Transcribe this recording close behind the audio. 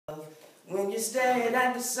When you stare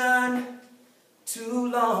at the sun too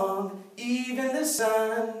long, even the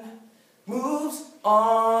sun moves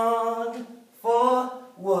on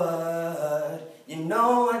forward. You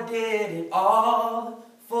know I did it all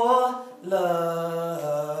for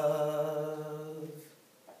love.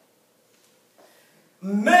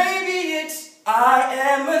 Maybe it's I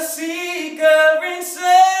am a seeker in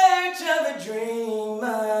search of a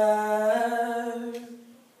dreamer.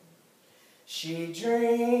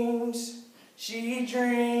 She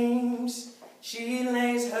dreams, she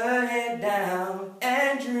lays her head down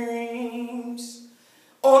and dreams.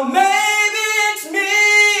 Or maybe it's me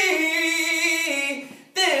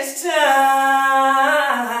this time.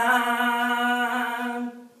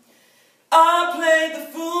 I played the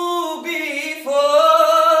fool before,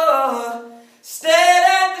 stared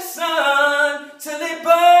at the sun till it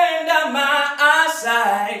burned out my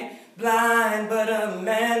eyesight. Blind, but a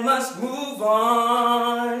man must move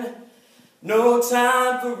on. No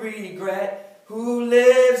time for regret. Who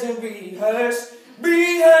lives and rehearse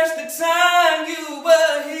the time you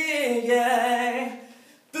were here, yeah.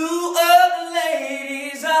 Through other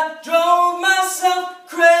ladies I drove myself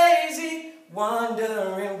crazy,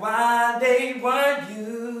 wondering why they weren't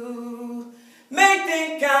you. May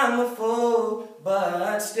think I'm a fool,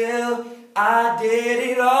 but still I did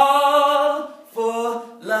it all